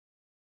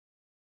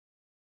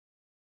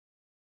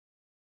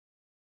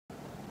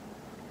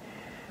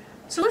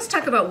So let's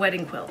talk about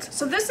wedding quilts.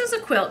 So this is a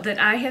quilt that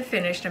I have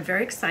finished. I'm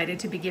very excited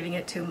to be giving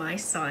it to my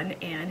son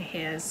and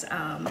his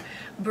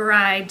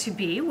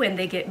bride-to-be when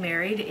they get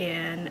married.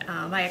 And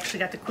I actually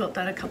got the quilt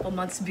done a couple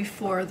months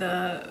before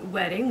the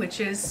wedding, which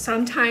is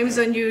sometimes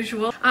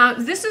unusual.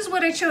 This is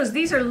what I chose.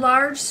 These are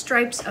large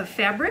stripes of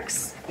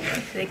fabrics.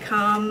 They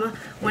come,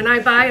 when I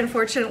buy,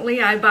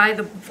 unfortunately, I buy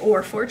the,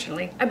 or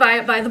fortunately, I buy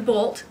it by the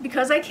bolt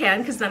because I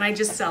can, because then I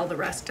just sell the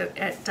rest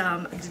at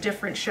the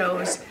different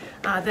shows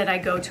that I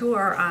go to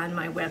or on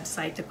my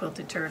website, The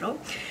Quilted Turtle.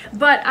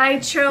 But I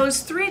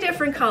chose 3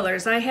 different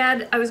colors.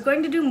 I was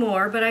going to do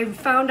more, but I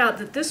found out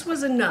that this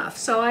was enough.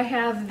 So I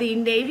have the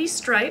navy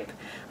stripe,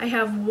 I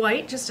have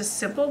white, just a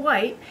simple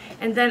white,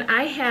 and then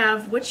I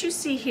have, what you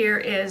see here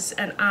is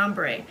an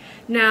ombre.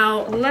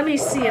 Now, let me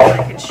see if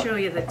I can show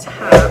you the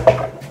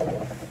top.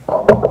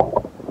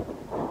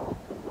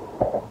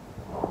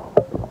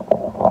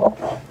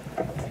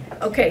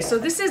 Okay, so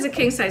this is a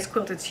king size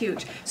quilt, it's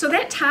huge. So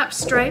that top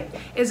stripe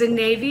is a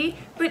navy,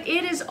 but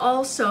it is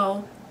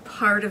also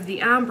part of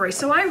the ombre.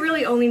 So I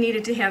really only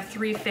needed to have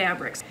 3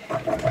 fabrics.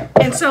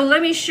 And so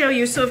let me show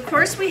you. So of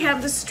course we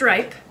have the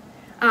stripe,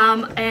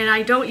 and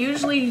I don't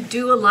usually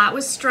do a lot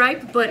with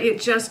stripe, but it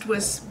just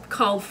was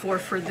called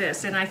for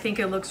this, and I think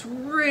it looks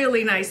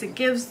really nice. It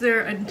gives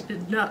there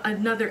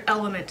another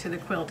element to the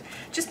quilt,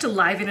 just to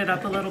liven it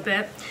up a little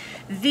bit.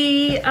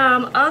 The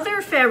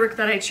other fabric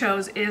that I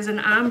chose is an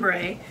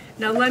ombre.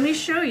 Now let me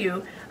show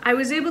you. I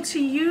was able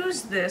to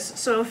use this,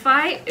 so if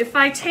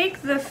I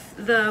take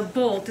the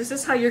bolt, this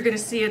is how you're going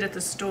to see it at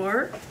the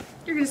store.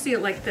 You're going to see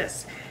it like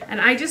this, and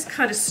I just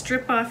cut a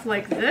strip off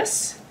like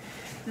this.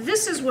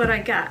 This is what I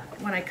got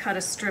when I cut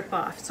a strip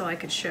off, so I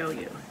could show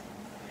you.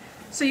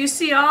 So you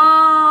see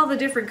all the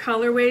different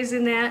colorways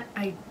in that.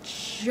 I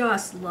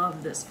just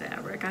love this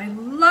fabric. I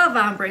love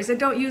ombres. I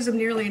don't use them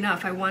nearly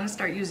enough. I want to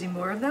start using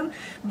more of them,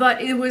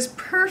 but it was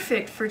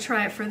perfect for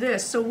try it for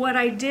this. So what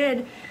I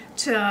did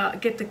to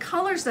get the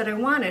colors that I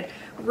wanted,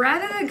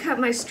 rather than cut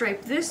my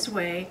stripe this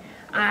way,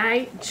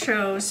 I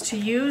chose to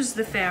use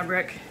the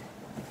fabric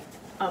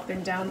up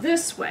and down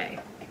this way.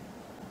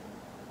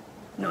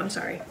 No, I'm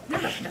sorry,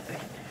 not up and that way.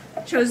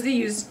 Chose to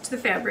use the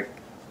fabric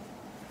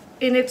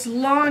in its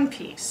long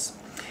piece.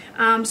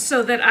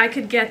 So that I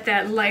could get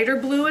that lighter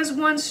blue as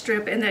one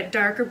strip and that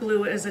darker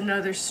blue as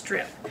another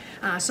strip.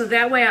 So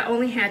that way I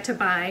only had to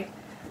buy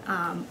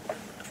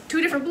 2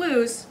 different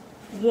blues,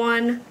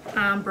 1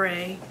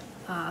 ombre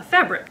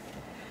fabric.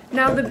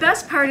 Now the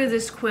best part of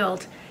this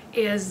quilt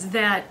is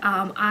that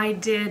I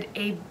did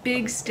a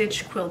big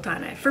stitch quilt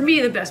on it. For me,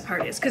 the best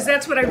part is, because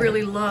that's what I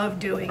really love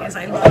doing, is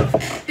I love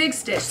big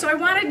stitch. So I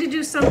wanted to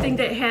do something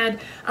that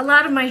had a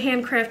lot of my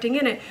handcrafting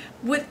in it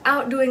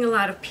without doing a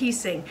lot of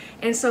piecing.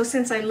 And so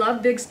since I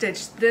love big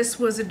stitch, this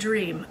was a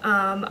dream.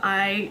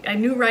 I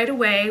knew right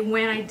away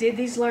when I did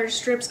these large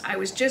strips, I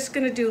was just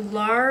going to do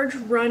large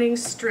running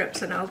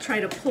strips, and I'll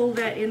try to pull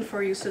that in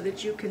for you so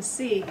that you can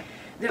see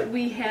that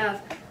we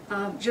have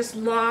just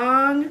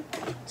long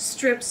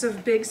strips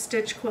of big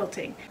stitch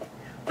quilting.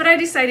 But I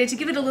decided to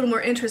give it a little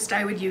more interest,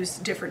 I would use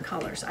different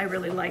colors. I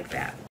really like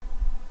that.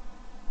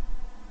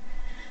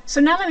 So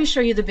now let me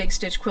show you the big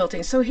stitch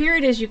quilting. So here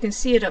it is, you can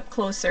see it up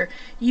closer.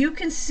 You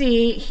can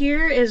see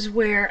here is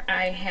where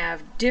I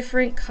have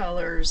different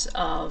colors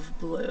of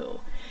blue.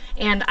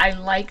 And I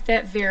like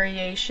that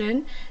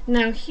variation.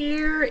 Now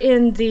here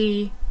in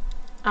the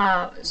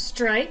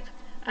stripe,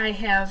 I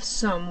have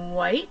some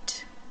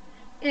white.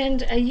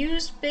 And I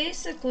used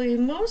basically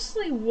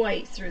mostly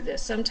white through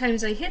this.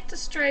 Sometimes I hit the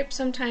stripe,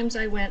 sometimes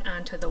I went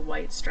onto the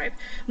white stripe.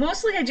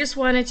 Mostly I just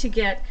wanted to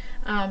get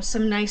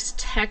some nice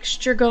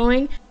texture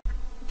going.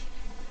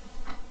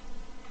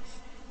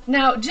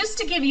 Now, just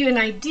to give you an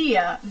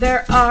idea,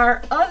 there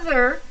are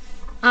other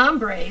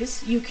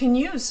ombres you can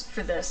use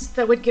for this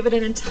that would give it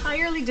an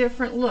entirely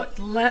different look.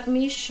 Let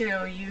me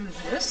show you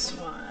this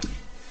one.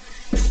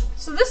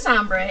 So this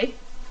ombre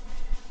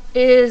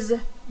is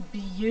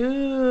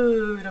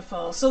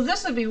beautiful. So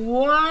this would be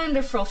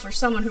wonderful for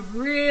someone who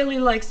really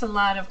likes a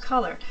lot of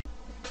color.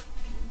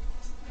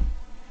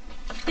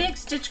 Big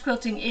stitch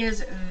quilting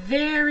is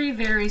very,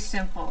 very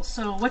simple.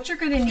 So what you're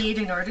going to need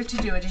in order to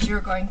do it is you're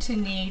going to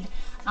need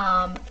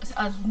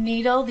a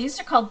needle. These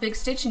are called big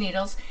stitch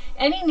needles.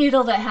 Any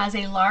needle that has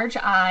a large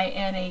eye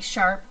and a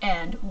sharp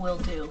end will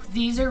do.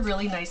 These are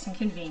really nice and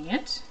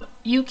convenient.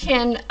 You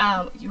can,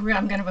 I'm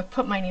going to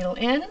put my needle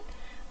in.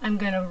 I'm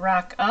going to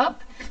rock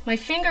up. My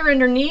finger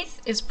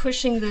underneath is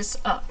pushing this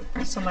up.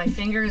 So my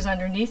finger is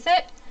underneath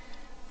it,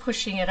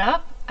 pushing it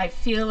up. I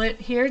feel it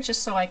here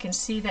just so I can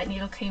see that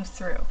needle came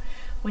through.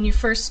 When you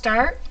first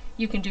start,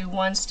 you can do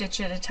 1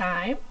 stitch at a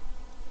time.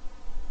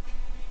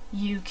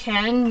 You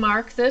can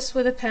mark this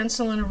with a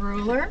pencil and a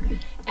ruler.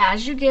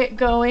 As you get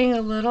going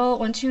a little,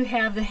 once you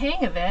have the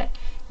hang of it,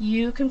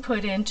 you can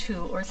put in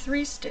 2 or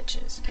 3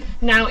 stitches.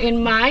 Now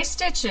in my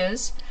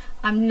stitches,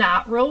 I'm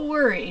not real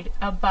worried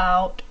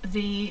about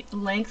the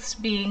lengths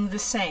being the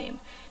same.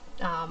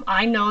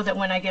 I know that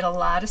when I get a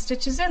lot of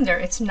stitches in there,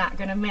 it's not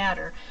going to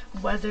matter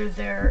whether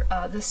they're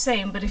the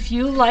same. But if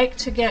you like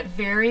to get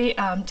very,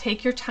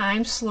 take your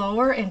time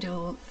slower and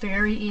do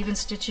very even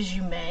stitches,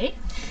 you may.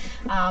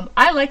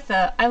 I like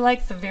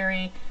the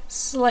very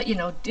slight, you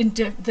know,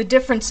 the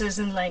differences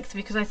in length,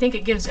 because I think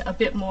it gives it a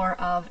bit more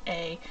of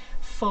a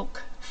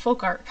folk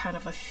art kind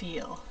of a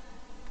feel.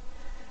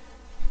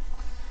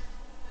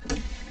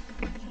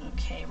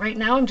 Okay, right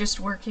now I'm just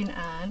working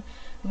on,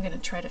 I'm going to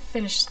try to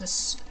finish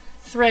this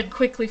thread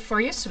quickly for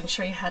you so I can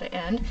show you how to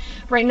end.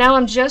 Right now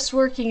I'm just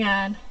working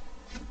on,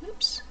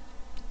 oops,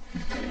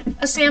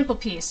 a sample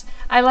piece.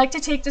 I like to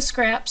take the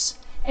scraps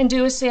and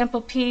do a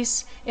sample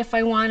piece if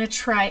I want to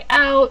try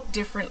out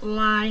different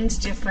lines,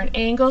 different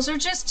angles, or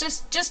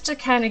just to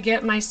kind of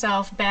get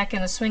myself back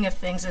in the swing of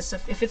things, as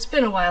if it's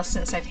been a while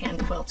since I've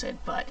hand quilted.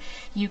 But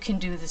you can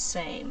do the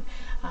same,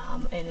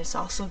 and it's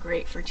also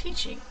great for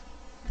teaching.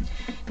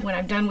 When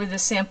I'm done with the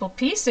sample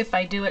piece, if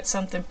I do it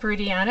something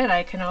pretty on it,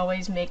 I can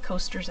always make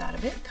coasters out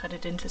of it, cut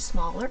it into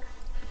smaller,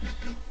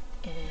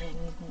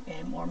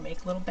 and or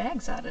make little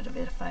bags out of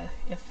it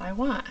if I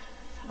want.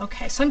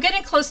 Okay, so I'm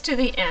getting close to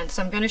the end,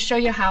 so I'm going to show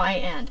you how I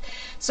end.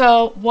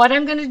 So what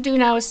I'm going to do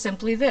now is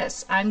simply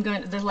this.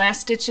 The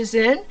last stitch is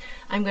in.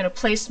 I'm going to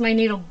place my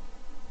needle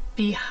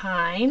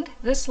behind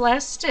this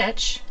last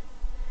stitch,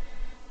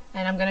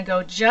 and I'm going to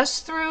go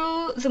just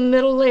through the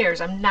middle layers.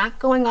 I'm not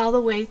going all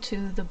the way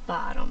to the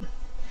bottom.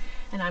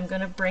 And I'm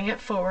going to bring it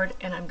forward,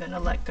 and I'm going to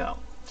let go.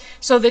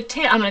 So the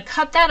tail, I'm going to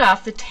cut that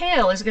off. The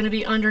tail is going to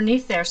be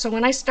underneath there. So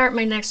when I start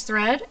my next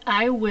thread,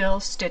 I will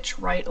stitch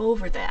right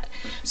over that.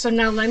 So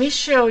now let me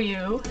show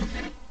you,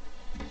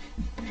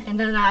 and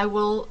then I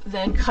will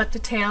then cut the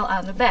tail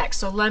on the back.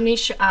 So let me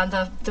on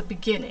the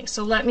beginning.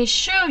 So let me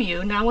show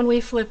you. Now when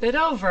we flip it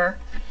over,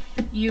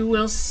 you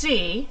will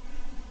see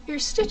your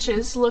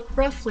stitches look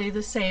roughly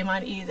the same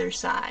on either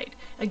side.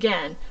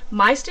 Again,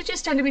 my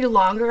stitches tend to be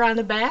longer on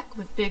the back.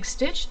 With big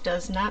stitch,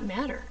 does not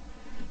matter.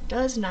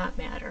 Does not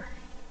matter.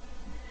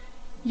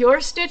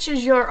 Your stitch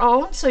is your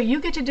own, so you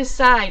get to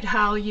decide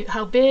how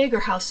big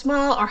or how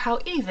small or how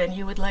even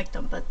you would like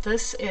them. But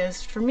this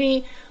is, for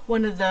me,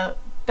 one of the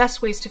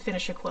best ways to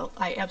finish a quilt.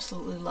 I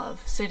absolutely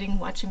love sitting,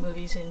 watching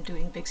movies, and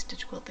doing big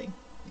stitch quilting.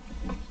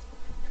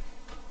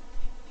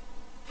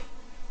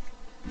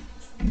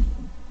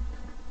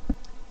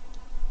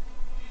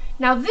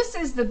 Now this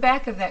is the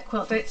back of that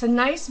quilt. It's a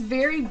nice,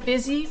 very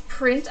busy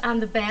print on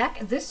the back.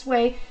 This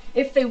way,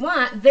 if they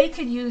want, they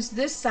could use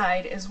this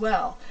side as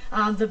well.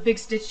 The big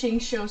stitching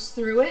shows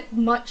through it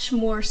much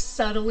more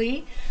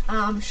subtly,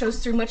 shows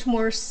through much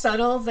more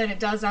subtle than it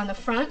does on the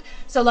front.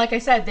 So like I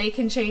said, they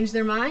can change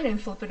their mind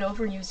and flip it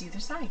over and use either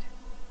side.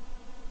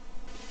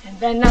 And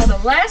then now the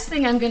last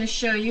thing I'm going to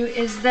show you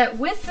is that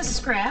with the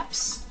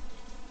scraps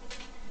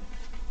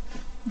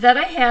that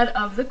I had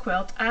of the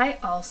quilt, I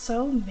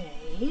also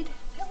made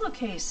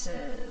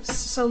pillowcases.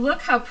 So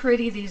look how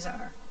pretty these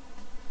are.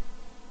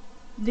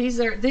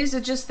 These are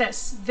just that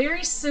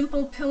very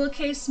simple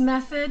pillowcase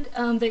method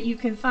that you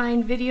can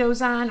find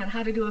videos on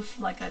how to do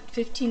like a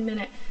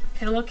 15-minute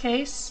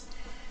pillowcase.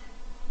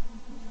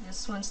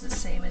 This one's the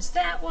same as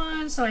that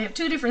one. So I have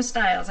two different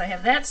styles. I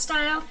have that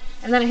style,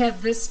 and then I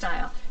have this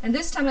style. And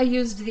this time I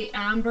used the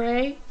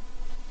ombre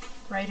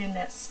right in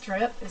that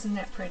strip. Isn't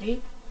that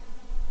pretty?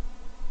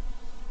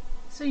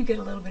 So you get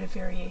a little bit of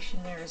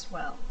variation there as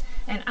well.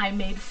 And I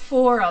made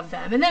 4 of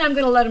them. And then I'm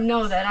going to let them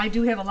know that I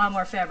do have a lot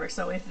more fabric.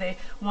 So if they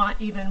want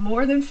even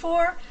more than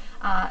 4,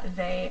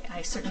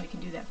 I certainly can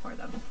do that for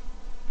them.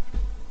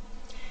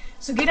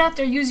 So get out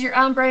there, use your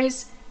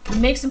ombres,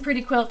 make some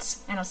pretty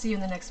quilts, and I'll see you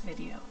in the next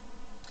video.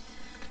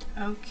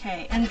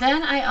 Okay, and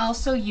then I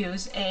also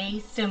use a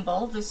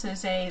thimble. This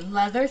is a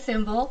leather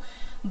thimble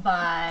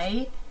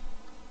by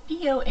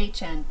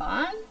B-O-H-N,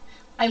 Bon.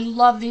 I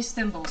love these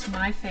thimbles,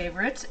 my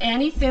favorites.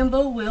 Any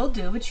thimble will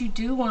do, but you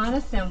do want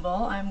a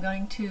thimble. I'm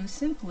going to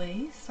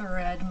simply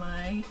thread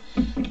my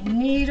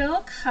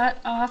needle, cut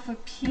off a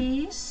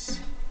piece.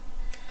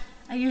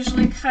 I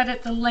usually cut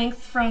it the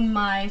length from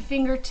my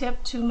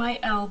fingertip to my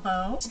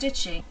elbow.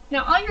 Stitching.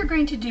 Now all you're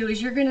going to do is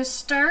you're going to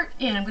start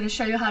in, I'm going to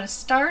show you how to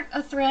start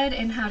a thread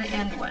and how to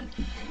end one.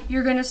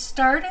 You're going to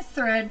start a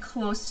thread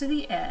close to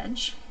the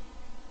edge,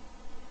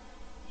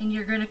 and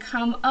you're going to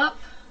come up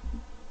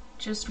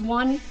just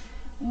one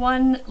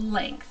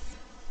length.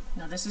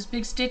 Now this is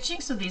big stitching,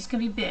 so these can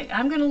be big.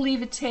 I'm going to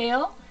leave a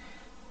tail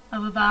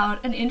of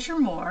about 1 inch or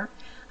more.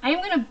 I am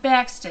going to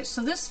back stitch.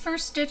 So this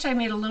first stitch I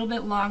made a little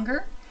bit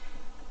longer.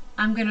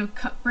 I'm going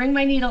to bring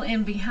my needle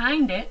in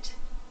behind it.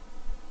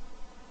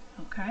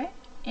 Okay,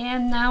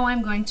 and now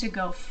I'm going to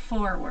go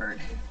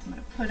forward. I'm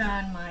going to put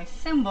on my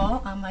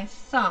thimble on my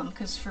thumb,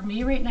 because for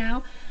me right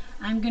now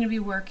I'm going to be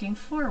working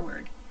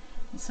forward.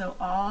 And so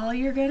all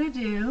you're going to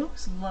do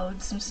is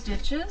load some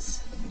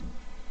stitches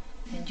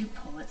and you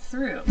pull it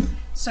through.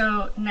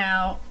 So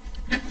now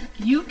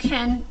you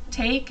can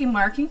take a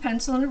marking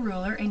pencil and a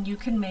ruler and you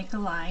can make a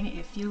line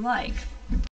if you like.